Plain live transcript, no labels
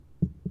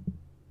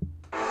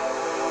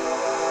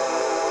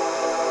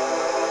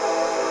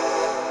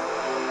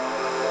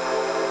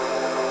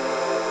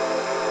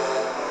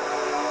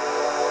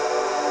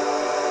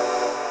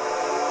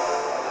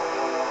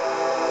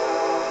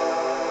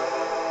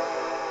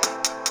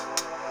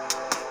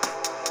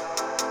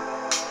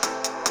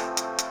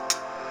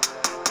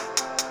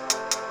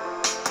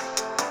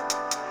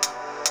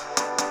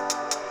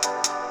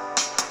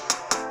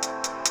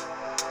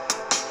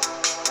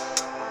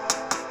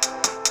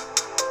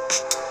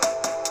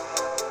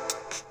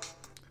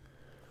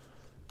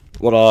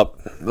What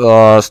up?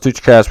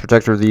 Stoochcast,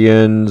 Protector of the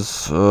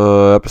Inns,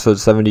 episode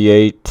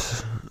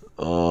 78.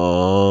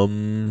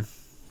 On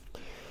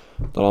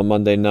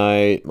Monday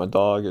night, my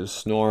dog is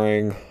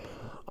snoring.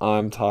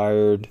 I'm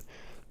tired.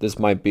 This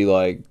might be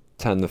like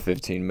 10 to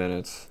 15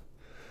 minutes.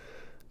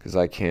 Because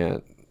I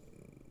can't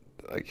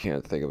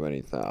think of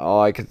anything.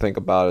 All I can think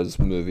about is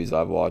movies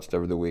I've watched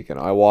over the weekend.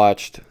 I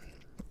watched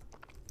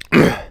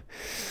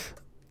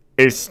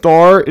A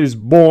Star is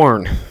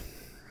Born.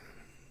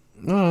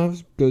 No, it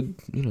was good,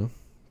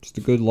 just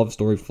a good love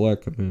story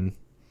flick. I mean,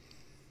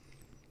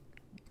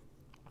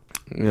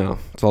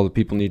 that's all the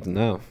people need to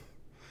know.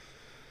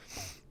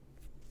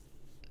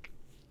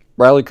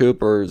 Bradley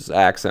Cooper's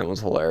accent was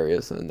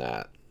hilarious in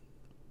that.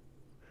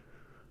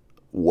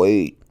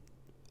 Wait,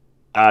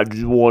 I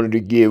just wanted to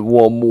get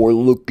one more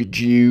look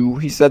at you.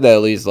 He said that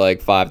at least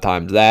like 5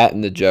 times. That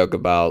and the joke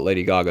about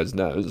Lady Gaga's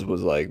nose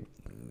was like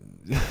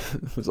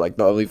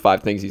the only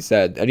 5 things he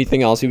said.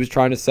 Anything else he was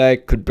trying to say,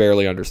 could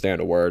barely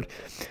understand a word.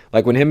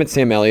 Like when him and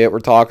Sam Elliott were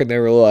talking, they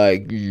were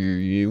like,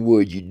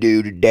 what'd you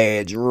do to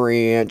Dad's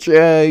ranch?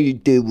 You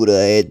did what I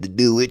had to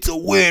do. It's a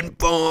wind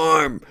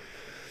farm.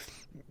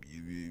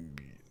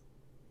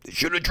 They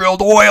should have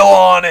drilled oil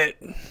on it.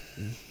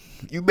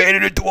 You made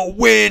it into a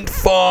wind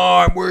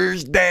farm.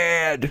 Where's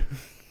Dad?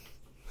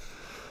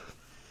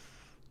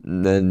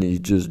 And then he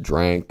just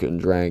drank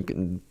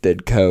and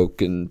did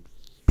coke and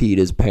peed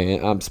his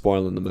pants. I'm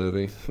spoiling the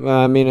movie. Well,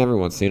 I mean,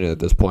 everyone's seen it at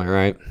this point,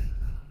 right?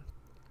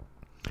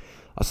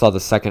 I saw the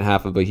second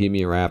half of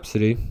Bohemian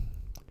Rhapsody.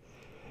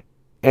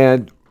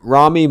 And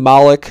Rami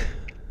Malek,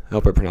 I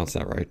hope I pronounced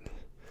that right,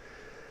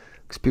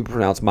 because people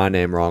pronounce my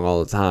name wrong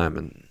all the time,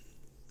 and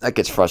that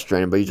gets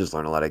frustrating. But you just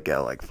learn to let it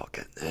go, like fuck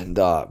it. And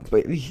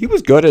but he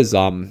was good as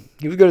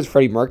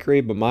Freddie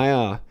Mercury. But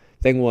my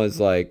thing was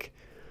like,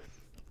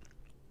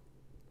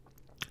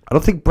 I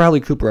don't think Bradley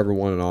Cooper ever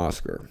won an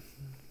Oscar.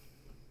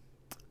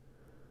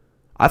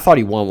 I thought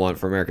he won one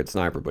for American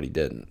Sniper, but he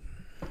didn't.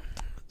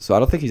 So I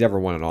don't think he's ever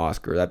won an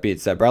Oscar. That being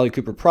said, Bradley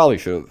Cooper probably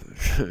should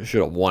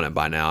have won it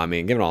by now. I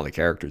mean, given all the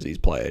characters he's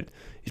played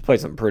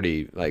some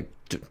pretty, like,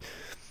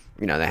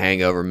 the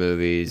Hangover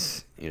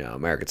movies,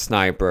 American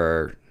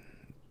Sniper,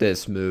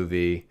 this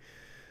movie,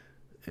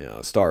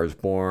 Star is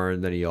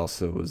Born. Then he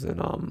also was in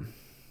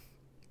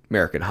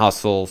American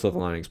Hustle, Silver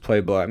Linings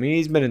Playbook. I mean,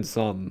 he's been in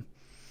some,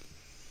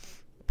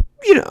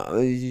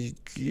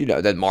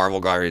 that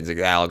Marvel Guardians of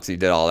the Galaxy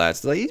did all that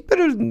stuff. He's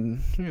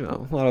been in, a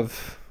lot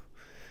of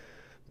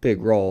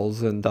big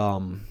roles, and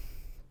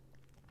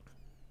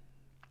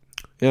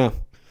we'll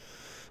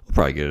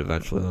probably get it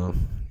eventually, though.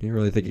 You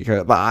really think he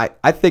cares? But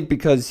I think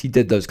because he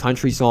did those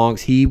country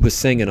songs, he was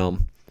singing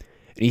them,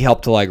 and he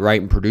helped to like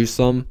write and produce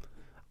them.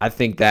 I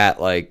think that,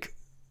 like,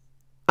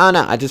 I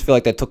don't know, I just feel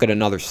like that took it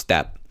another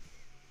step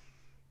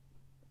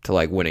to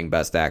like winning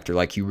Best Actor.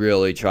 Like, he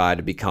really tried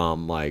to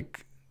become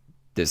like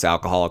this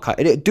alcoholic.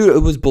 Dude,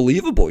 it was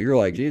believable. You're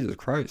like, Jesus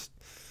Christ.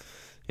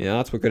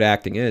 That's what good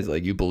acting is.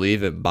 Like, you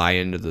believe it,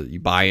 you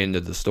buy into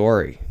the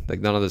story. Like,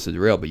 none of this is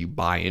real, but you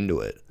buy into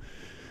it.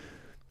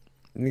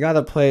 And the guy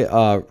that played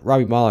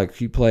Rami Malek,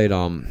 he played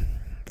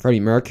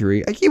Freddie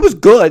Mercury. Like, he was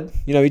good.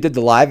 He did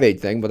the Live Aid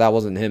thing, but that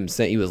wasn't him.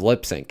 He was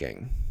lip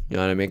syncing. You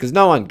know what I mean? Because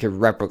no one could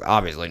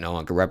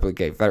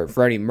replicate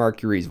Freddie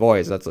Mercury's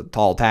voice. That's a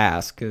tall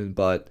task.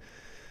 But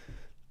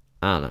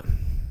I don't know.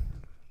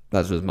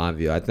 That's just my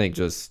view. I think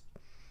just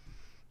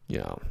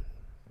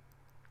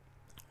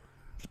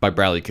by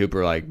Bradley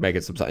Cooper, like,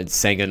 making some,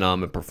 singing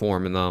them and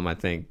performing them, I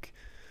think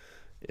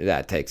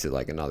that takes it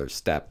like another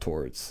step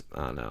towards,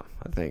 I don't know,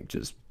 I think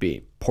just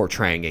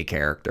portraying a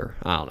character.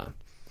 I don't know.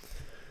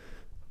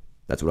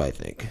 That's what I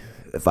think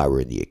if I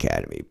were in the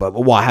Academy. But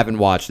I haven't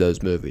watched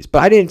those movies.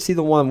 But I didn't see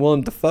the one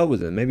Willem Dafoe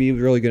was in. Maybe he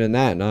was really good in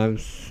that, and I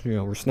was,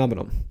 we're snubbing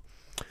him.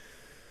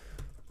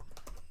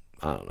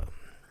 I don't know.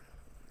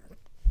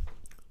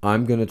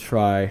 I'm going to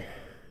try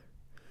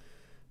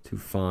to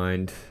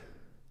find...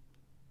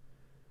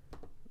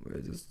 Wait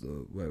a minute.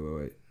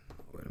 Wait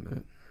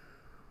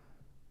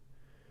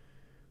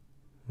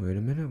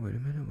a minute.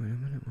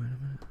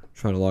 I'm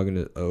trying to log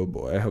into... Oh,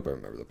 boy. I hope I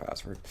remember the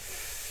password.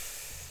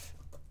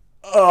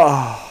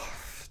 Oh,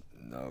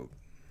 no.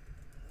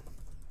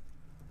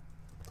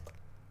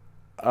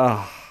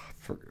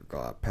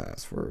 Forgot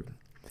password.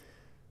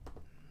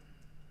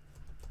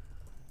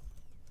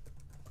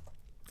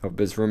 Hope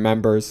this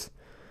remembers.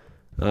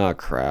 Oh,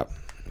 crap.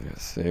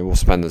 Let's see. We'll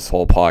spend this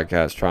whole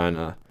podcast trying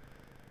to...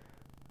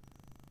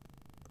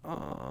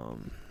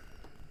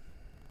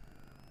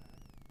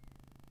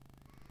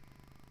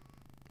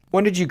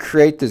 When did you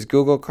create this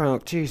Google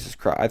account? Jesus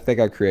Christ. I think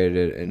I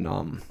created it in,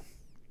 oh, man.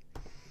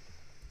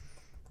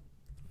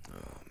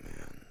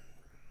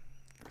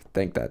 I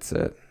think that's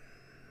it.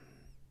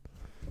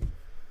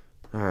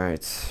 All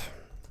right.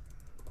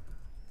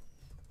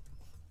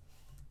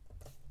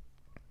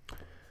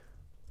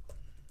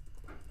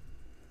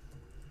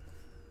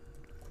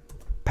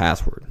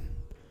 Password.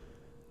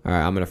 All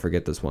right, I'm going to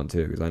forget this one,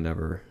 too, because I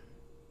never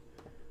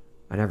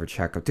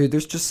check them. Dude,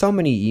 there's just so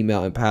many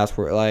email and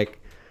password. Like,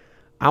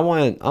 I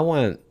went,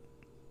 to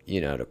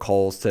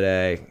Kohl's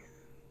today,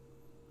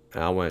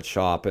 and I went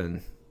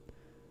shopping.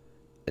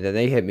 And then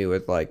they hit me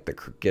with like the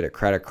get a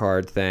credit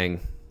card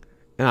thing.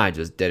 And I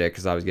just did it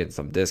because I was getting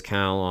some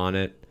discount on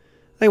it.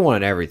 They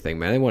wanted everything,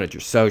 man. They wanted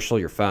your social,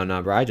 your phone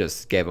number. I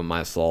just gave them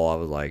my soul. I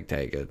was like,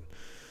 take it.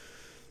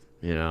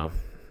 You know,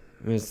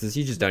 it's just,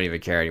 you just don't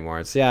even care anymore.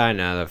 It's, yeah, I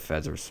know the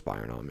feds are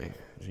spying on me.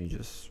 You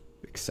just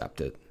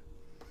accept it.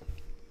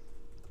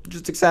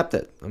 Just accept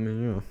it. I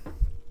mean, you know.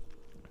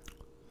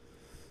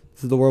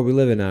 This is the world we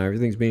live in now.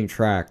 Everything's being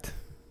tracked.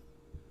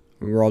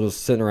 We're all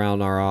just sitting around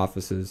in our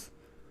offices.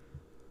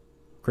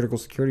 Critical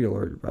security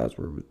alert. Your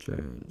password was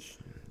changed.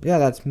 Yeah,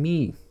 that's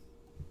me.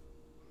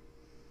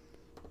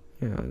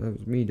 Yeah, that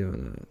was me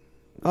doing that.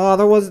 Oh,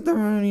 there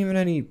weren't even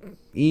any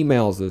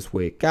emails this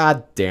week.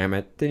 God damn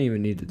it. Didn't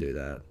even need to do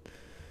that.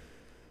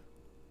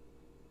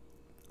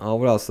 Oh,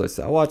 what else did I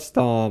say? I watched,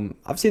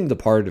 I've seen The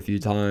Departed a few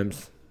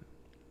times.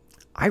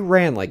 I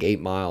ran like 8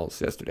 miles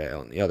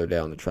the other day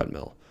on the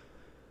treadmill.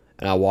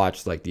 And I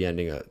watched like the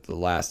ending of the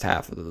last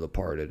half of The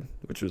Departed,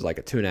 which was like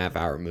a 2.5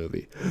 hour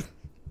movie.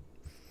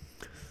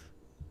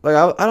 Like,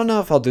 I don't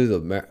know if I'll do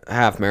the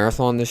half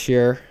marathon this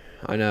year.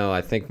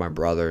 I think my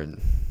brother and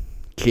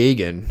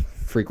Keegan,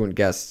 frequent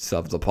guests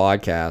of the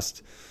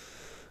podcast,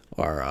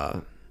 are,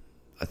 I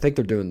think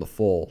they're doing the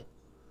full.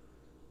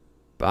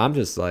 But I'm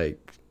just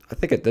like, I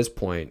think at this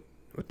point,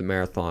 with the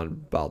marathon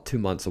about 2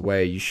 months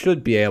away, you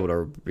should be able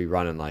to be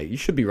running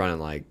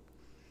like,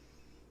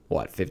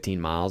 what, 15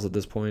 miles at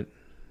this point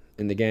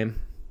in the game?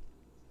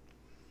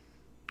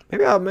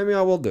 Maybe I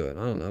will do it.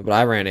 I don't know. But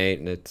I ran 8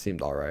 and it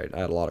seemed all right. I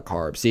had a lot of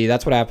carbs. See,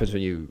 that's what happens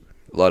when you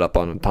load up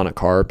on a ton of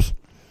carbs.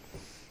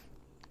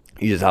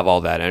 You just have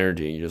all that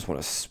energy and you just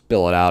want to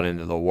spill it out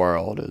into the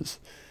world as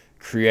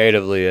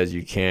creatively as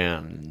you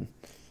can and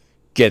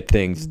get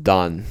things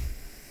done.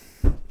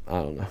 I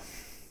don't know.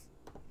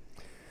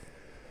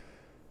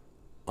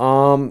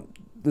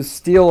 The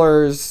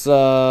Steelers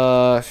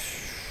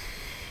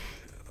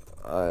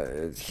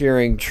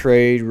hearing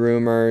trade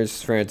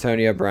rumors for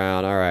Antonio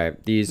Brown. All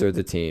right, these are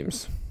the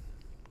teams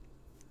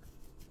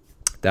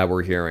that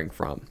we're hearing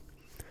from.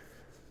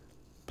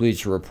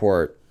 Bleacher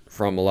Report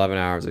from 11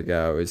 hours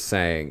ago is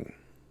saying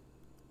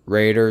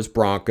Raiders,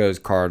 Broncos,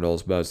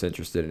 Cardinals most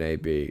interested in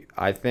AB.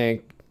 I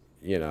think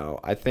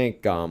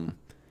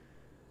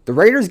the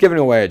Raiders giving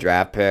away a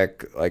draft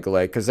pick, like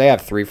because they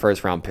have 3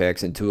 first-round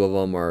picks and 2 of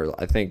them are,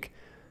 I think,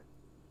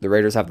 the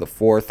Raiders have the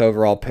 4th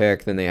overall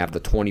pick, then they have the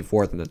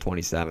 24th and the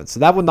 27th. So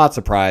that would not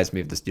surprise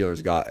me if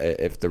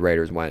the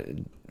Raiders went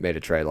and made a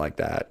trade like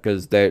that,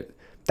 because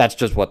that's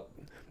just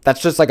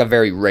like a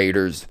very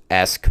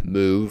Raiders-esque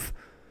move.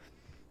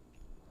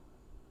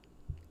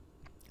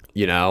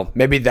 You know,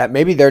 maybe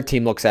their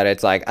team looks at it,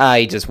 it's like,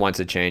 he just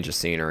wants a change of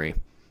scenery.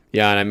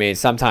 You know what I mean?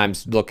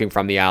 Sometimes looking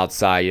from the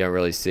outside, you don't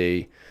really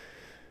see.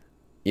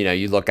 You know,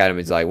 you look at him,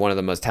 he's like one of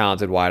the most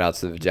talented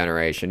wideouts of the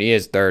generation. He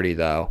is 30,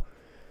 though.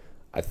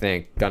 I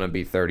think gonna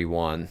be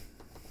 31.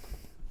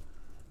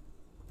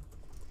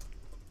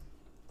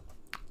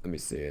 Let me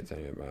see.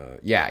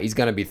 Yeah, he's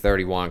gonna be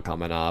 31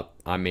 coming up.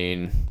 I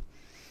mean,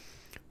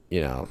 you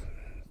know,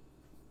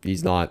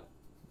 he's not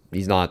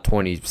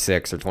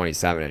 26 or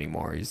 27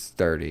 anymore. He's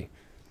 30.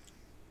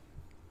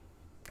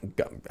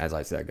 As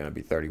I said, gonna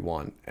be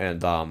 31. And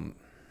but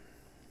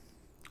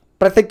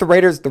I think the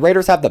Raiders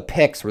have the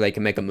picks where they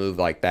can make a move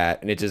like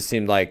that, and it just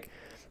seemed like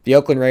the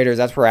Oakland Raiders.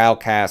 That's where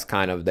Outcast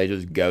they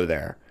just go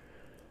there.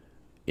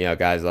 You know,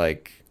 guys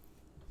like,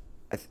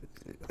 I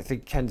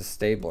think Ken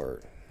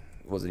Stabler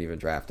wasn't even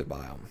drafted by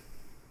them.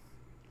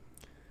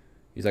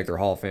 He's like their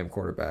Hall of Fame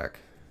quarterback.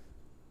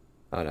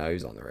 I know,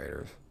 he's on the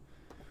Raiders.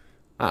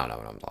 I don't know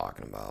what I'm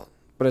talking about.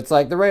 But it's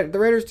like the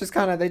Raiders just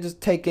they just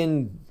take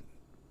in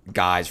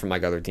guys from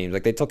like other teams.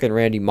 Like they took in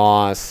Randy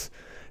Moss.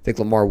 I think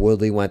Lamar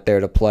Woodley went there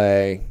to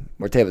play.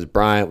 Martavis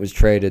Bryant was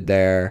traded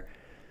there.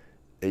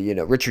 You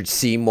know, Richard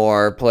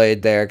Seymour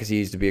played there because he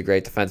used to be a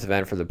great defensive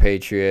end for the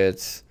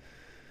Patriots.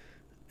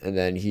 And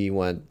then he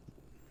went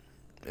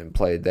and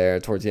played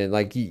there towards the end.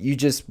 Like, you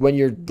just, when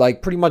you're,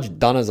 like, pretty much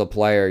done as a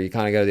player, you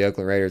kind of go to the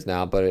Oakland Raiders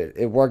now. But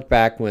it worked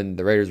back when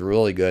the Raiders were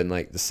really good in,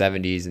 like, the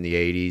 70s and the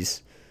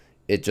 80s.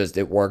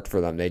 It worked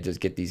for them. They'd just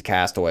get these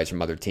castaways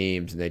from other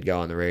teams, and they'd go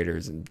on the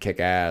Raiders and kick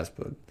ass.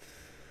 But,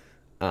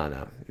 I don't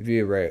know. If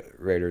you a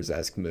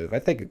Raiders-esque move, I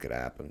think it could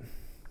happen.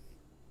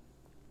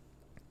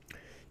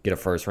 Get a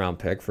first-round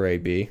pick for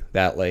AB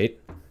that late.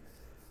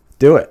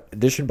 Do it.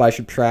 Addition by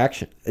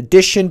subtraction. I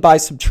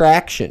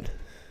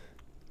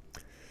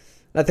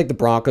think the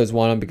Broncos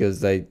want him because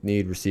they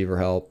need receiver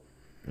help.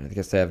 I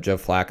guess they have Joe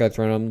Flacco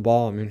throwing them the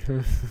ball. I mean,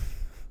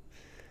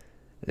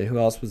 and who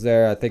else was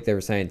there? I think they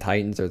were saying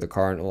Titans or the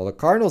Cardinals. Well, the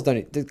Cardinals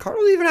don't. Did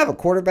Cardinals even have a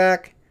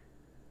quarterback?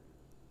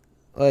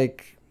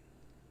 Like,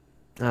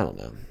 I don't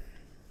know.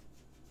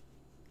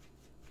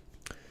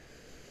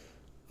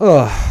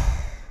 Ugh.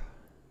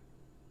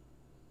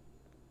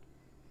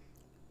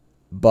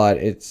 But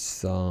it's,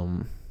 it's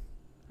going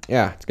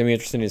to be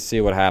interesting to see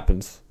what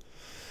happens.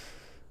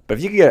 But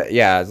if you can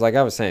it's like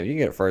I was saying, if you can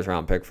get a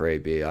first-round pick for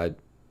AB, I'd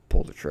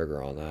pull the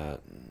trigger on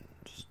that.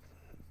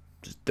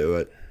 Just do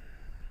it.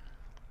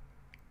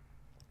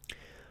 I'm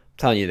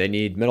telling you, they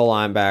need middle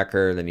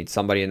linebacker. They need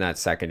somebody in that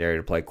secondary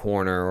to play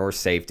corner or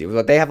safety.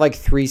 But they have like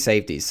 3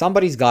 safeties.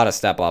 Somebody's got to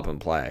step up and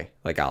play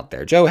like out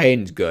there. Joe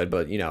Hayden's good,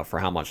 but for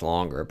how much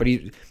longer? But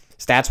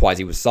stats wise,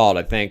 he was solid.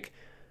 I think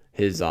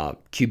his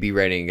QB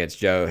rating against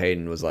Joe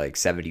Hayden was like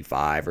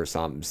 75 or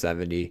something,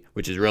 70,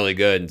 which is really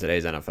good in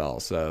today's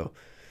NFL. So,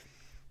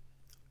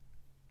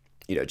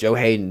 Joe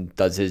Hayden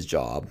does his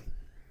job.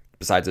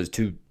 Besides those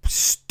 2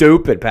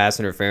 stupid pass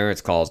interference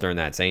calls during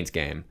that Saints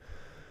game.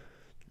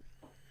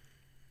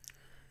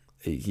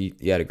 He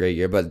had a great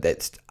year, but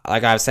that's,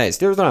 like I was saying,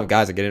 Steelers don't have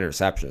guys that get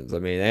interceptions. I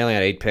mean, they only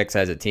had 8 picks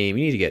as a team.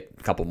 You need to get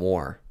a couple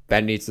more.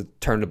 Ben needs to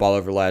turn the ball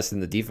over less,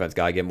 and the defense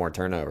got to get more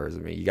turnovers. I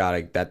mean, you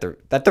got to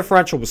that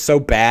differential was so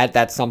bad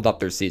that summed up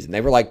their season.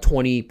 They were like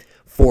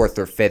 24th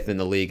or 5th in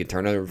the league in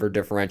turnover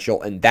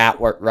differential, and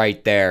that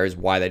right there is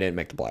why they didn't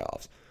make the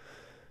playoffs.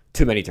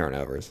 Too many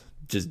turnovers.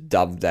 Just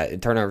dumb that,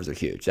 and turnovers are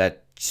huge.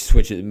 That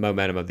switches the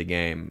momentum of the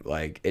game.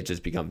 Like, it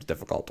just becomes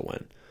difficult to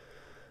win.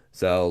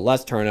 So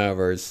less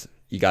turnovers.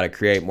 You got to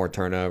create more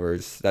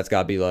turnovers. That's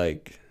got to be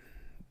like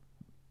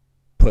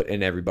put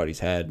in everybody's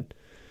head.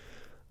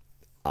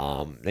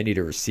 They need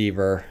a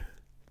receiver.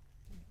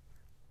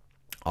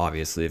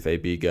 Obviously, if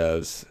AB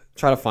goes,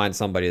 try to find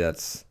somebody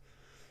that's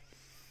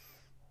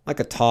like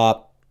a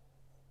top,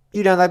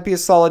 that'd be a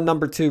solid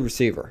number 2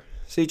 receiver.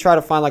 So you try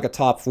to find like a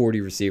top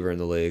 40 receiver in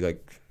the league,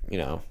 like,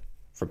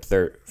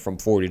 from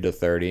 40 to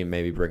 30, and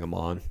maybe bring them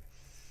on.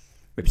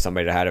 Maybe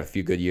somebody that had a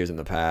few good years in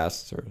the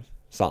past or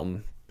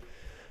something.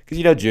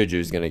 Because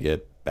Juju's going to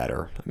get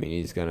better. I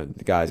mean,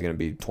 the guy's going to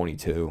be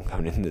 22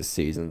 coming in this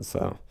season,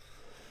 so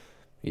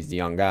he's the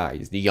young guy.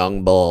 He's the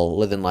young bull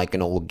living like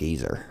an old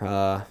geezer.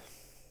 And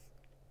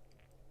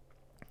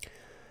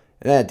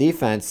that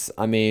defense,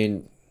 I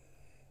mean,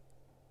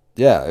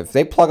 yeah, if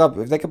they can plug up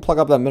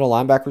that middle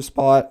linebacker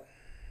spot,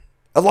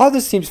 a lot of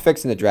this seems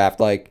fixed in the draft.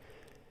 Like,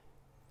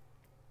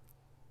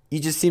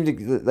 you just seem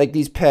to, like,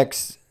 these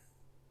picks,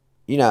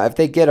 if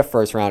they get a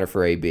first rounder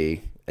for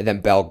AB, and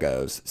then Bell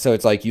goes. So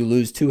it's like you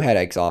lose 2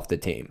 headaches off the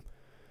team.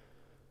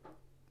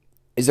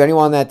 Is there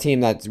anyone on that team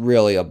that's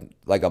really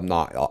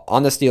obnoxious?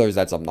 On the Steelers,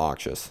 that's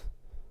obnoxious.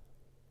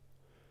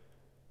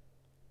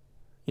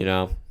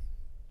 I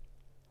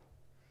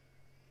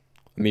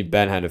mean,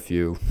 Ben had a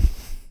few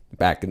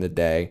back in the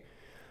day.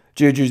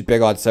 Juju's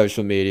big on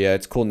social media.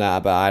 It's cool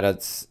now, but I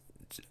don't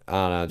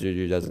know.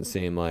 Juju doesn't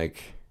seem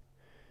like,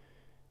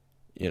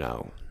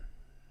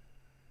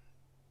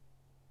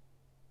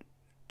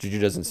 Juju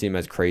doesn't seem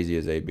as crazy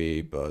as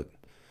AB, but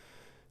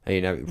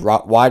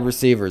wide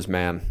receivers,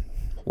 man,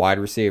 wide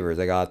receivers.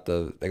 They got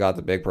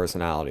the big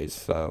personalities.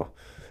 So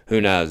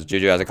who knows?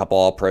 Juju has a couple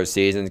All-Pro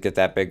seasons, get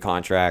that big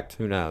contract.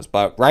 Who knows?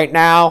 But right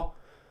now,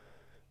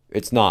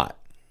 it's not.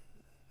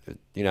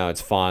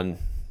 It's fun.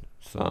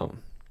 So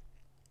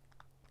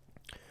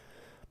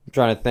I'm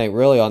trying to think.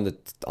 Really on the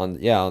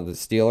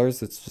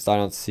Steelers, it's just I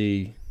don't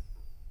see.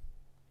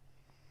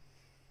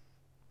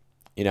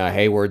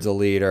 Hayward's a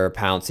leader.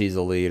 Pouncey's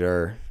a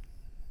leader.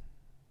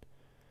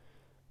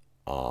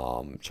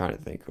 I'm trying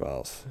to think who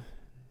else.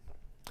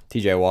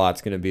 TJ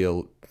Watt's going to be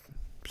a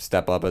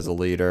step up as a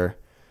leader.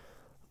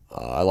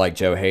 I like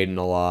Joe Hayden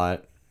a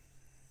lot.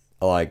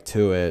 I like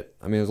Tuitt.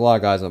 I mean, there's a lot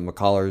of guys on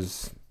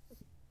McCullers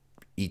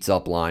eats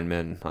up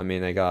linemen. I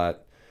mean,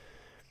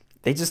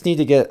 they just need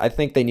to get, I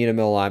think they need a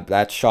middle line.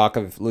 That shock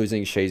of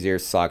losing Shazier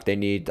sucked.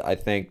 I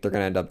think they're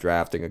going to end up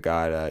drafting a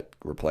guy that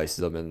replaces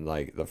them in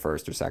like the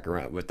first or second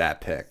round with that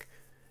pick.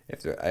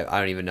 I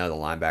don't even know the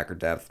linebacker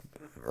depth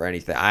or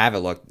anything. I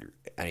haven't looked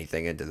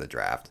anything into the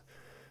draft.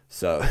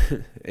 So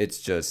it's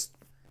just,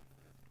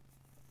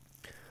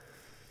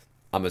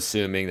 I'm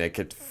assuming they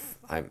could,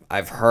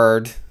 I've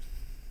heard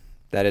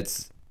that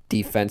it's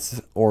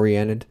defense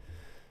oriented.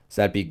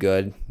 So that'd be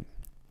good.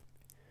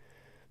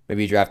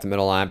 Maybe you draft a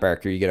middle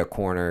linebacker, you get a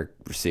corner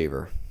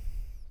receiver.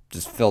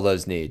 Just fill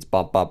those needs.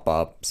 Bump,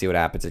 see what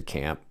happens at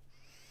camp.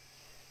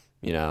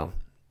 You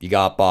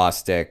got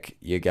Bostic,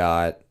 you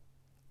got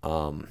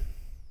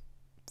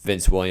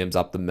Vince Williams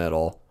up the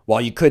middle. While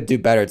you could do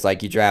better, it's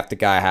like you draft a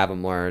guy, have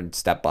him learn,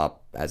 step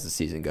up as the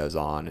season goes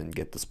on, and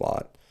get the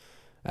spot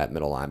at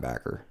middle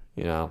linebacker.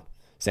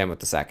 Same with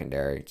the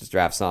secondary. Just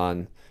draft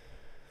son,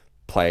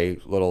 play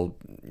little,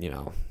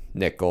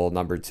 nickel,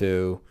 number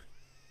 2.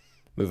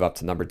 Move up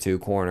to number 2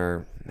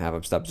 corner, have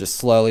them step. Just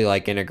slowly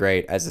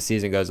integrate as the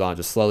season goes on.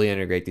 Just slowly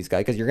integrate these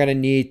guys because you're gonna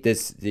need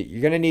this.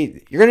 You're gonna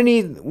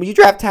need when you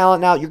draft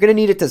talent now. You're gonna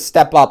need it to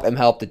step up and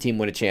help the team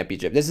win a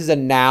championship. This is a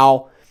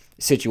now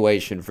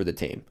situation for the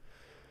team.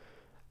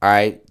 All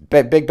right,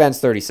 Big Ben's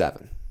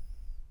 37.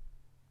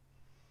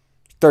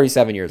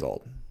 37 years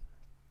old.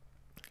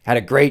 Had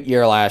a great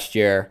year last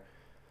year.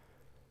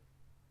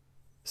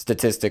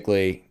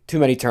 Statistically, too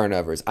many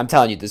turnovers. I'm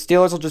telling you, the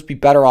Steelers will just be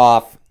better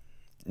off.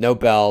 No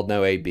Bell,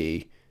 no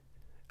AB.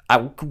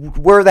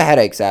 Where are the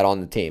headaches at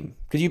on the team?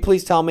 Could you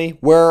please tell me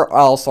where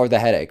else are the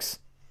headaches?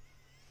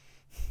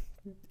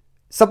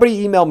 Somebody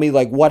email me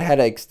what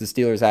headaches the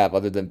Steelers have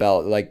other than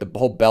Bell, the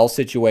whole Bell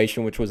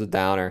situation, which was a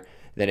downer,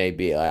 then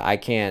AB. I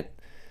can't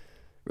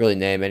really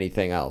name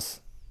anything else.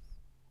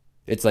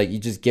 It's like you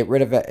just get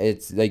rid of it.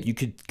 It's like you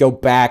could go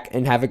back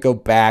and have it go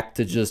back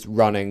to just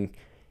running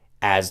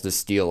as the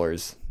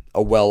Steelers.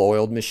 A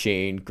well-oiled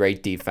machine,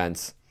 great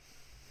defense.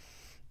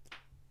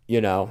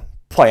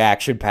 Play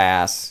action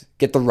pass,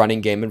 get the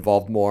running game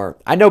involved more.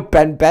 I know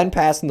Ben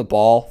passing the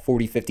ball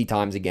 40, 50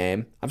 times a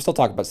game. I'm still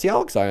talking about, see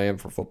how excited I am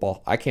for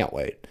football. I can't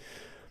wait.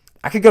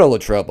 I could go to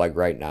Latrobe like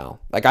right now.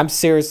 Like I'm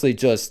seriously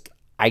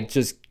I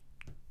just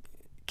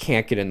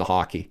can't get into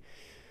hockey.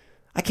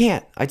 I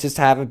can't. I just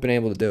haven't been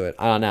able to do it.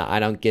 I don't know. I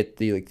don't get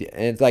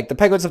it's like the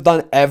Penguins have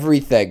done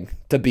everything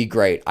to be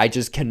great. I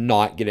just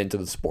cannot get into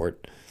the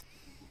sport.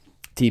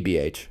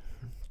 TBH.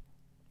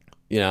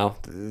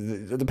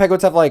 The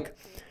Penguins have like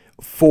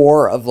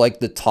 4 of like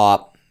the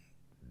top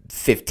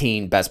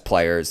 15 best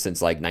players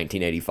since like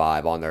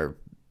 1985 on their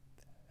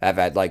have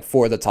had like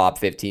 4 of the top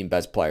 15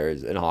 best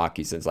players in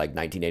hockey since like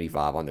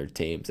 1985 on their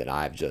teams, and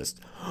I've just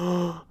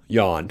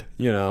yawned,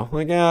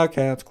 like, yeah,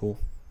 okay, that's cool.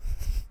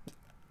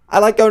 I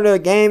like going to a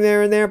game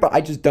there and there, but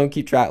I just don't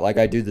keep track like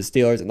I do the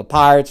Steelers, and the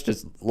Pirates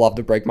just love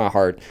to break my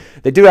heart.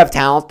 They do have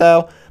talent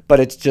though,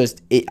 but it's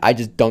just I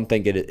just don't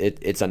think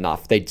it's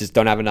enough. They just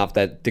don't have enough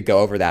to go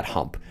over that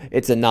hump.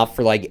 It's enough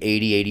for like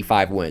 80,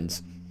 85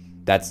 wins.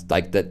 That's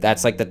like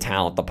the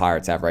talent the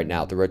Pirates have right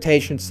now. The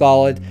rotation's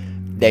solid.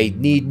 They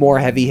need more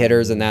heavy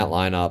hitters in that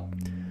lineup.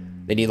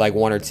 They need like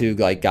 1 or 2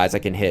 like guys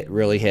that can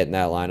really hit in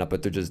that lineup,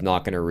 but they're just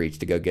not going to reach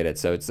to go get it.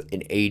 So it's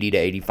an 80 to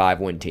 85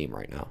 win team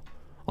right now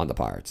on the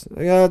Pirates.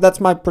 That's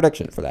my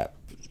prediction for that.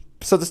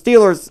 So the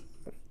Steelers,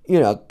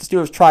 the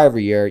Steelers try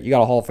every year. You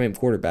got a Hall of Fame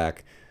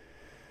quarterback.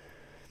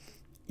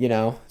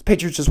 The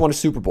Patriots just won a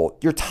Super Bowl.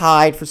 You're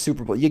tied for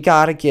Super Bowl. You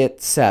got to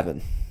get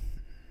 7.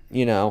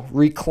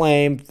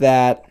 Reclaim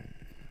that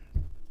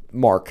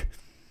mark.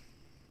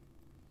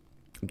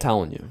 I'm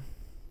telling you.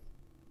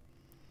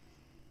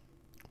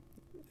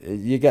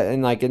 You get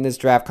in this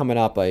draft coming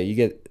up, you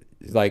get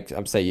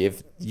I'm saying,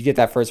 if you get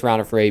that first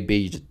rounder for AB,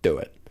 you just do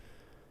it.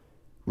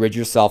 Rid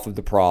yourself of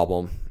the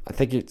problem. I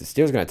think the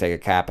Steelers going to take a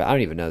cap. I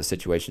don't even know the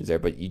situations there,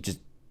 but you just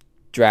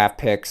draft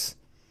picks.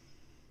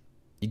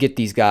 You get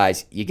these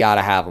guys, you got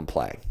to have them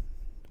play.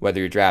 Whether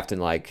you're drafting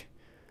like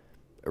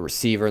a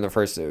receiver in the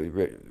first,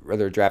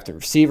 whether you're drafting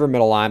receiver,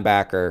 middle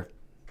linebacker,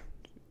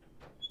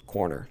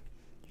 corner,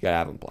 you got to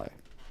have them play.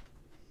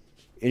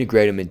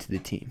 Integrate them into the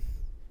team.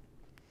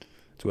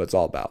 That's what it's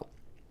all about.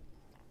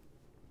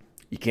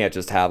 You can't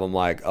just have them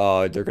like,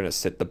 oh, they're going to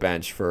sit the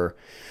bench for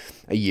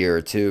a year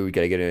or 2. We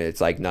got to get in. It's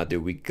like, no,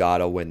 dude, we got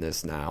to win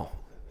this now.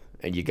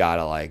 And you got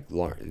to like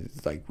learn.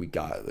 It's like,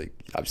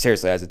 I'm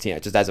seriously, as a team,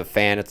 just as a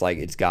fan, it's like,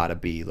 it's got to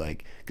be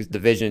like, because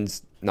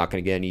division's not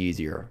going to get any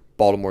easier.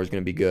 Baltimore's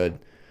going to be good.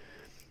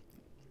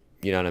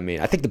 You know what I mean?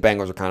 I think the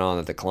Bengals are kind of on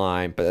the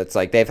decline, but it's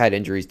like they've had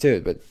injuries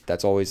too. But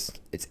that's always,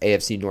 it's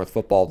AFC North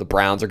football. The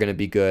Browns are going to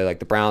be good. Like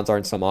the Browns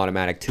aren't some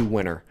automatic 2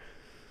 winner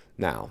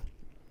now.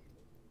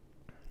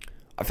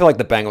 I feel like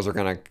the Bengals are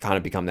going to kind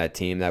of become that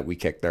team that we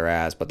kick their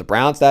ass. But the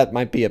Browns, that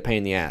might be a pain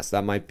in the ass.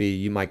 That might be,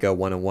 you might go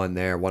 1-1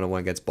 there, 1-1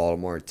 against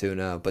Baltimore,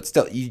 2-0. But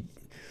still,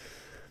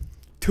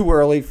 too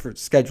early for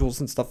schedules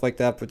and stuff like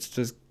that. But it's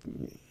just,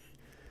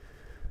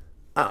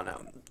 I don't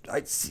know.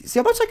 See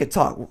how much I could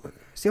talk.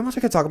 See how much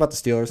I could talk about the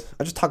Steelers.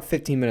 I just talked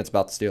 15 minutes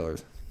about the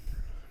Steelers.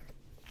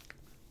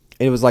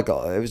 It was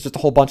just a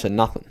whole bunch of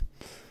nothing.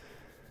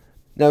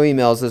 No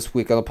emails this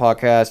week on the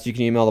podcast. You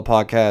can email the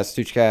podcast,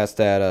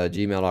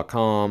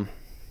 stoochcast@gmail.com.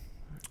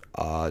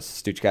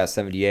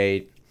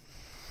 Stoochcast78.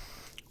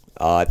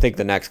 I think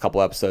the next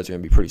couple episodes are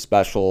going to be pretty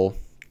special.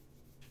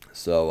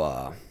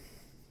 So,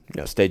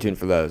 stay tuned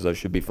for those. Those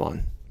should be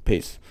fun.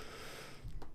 Peace.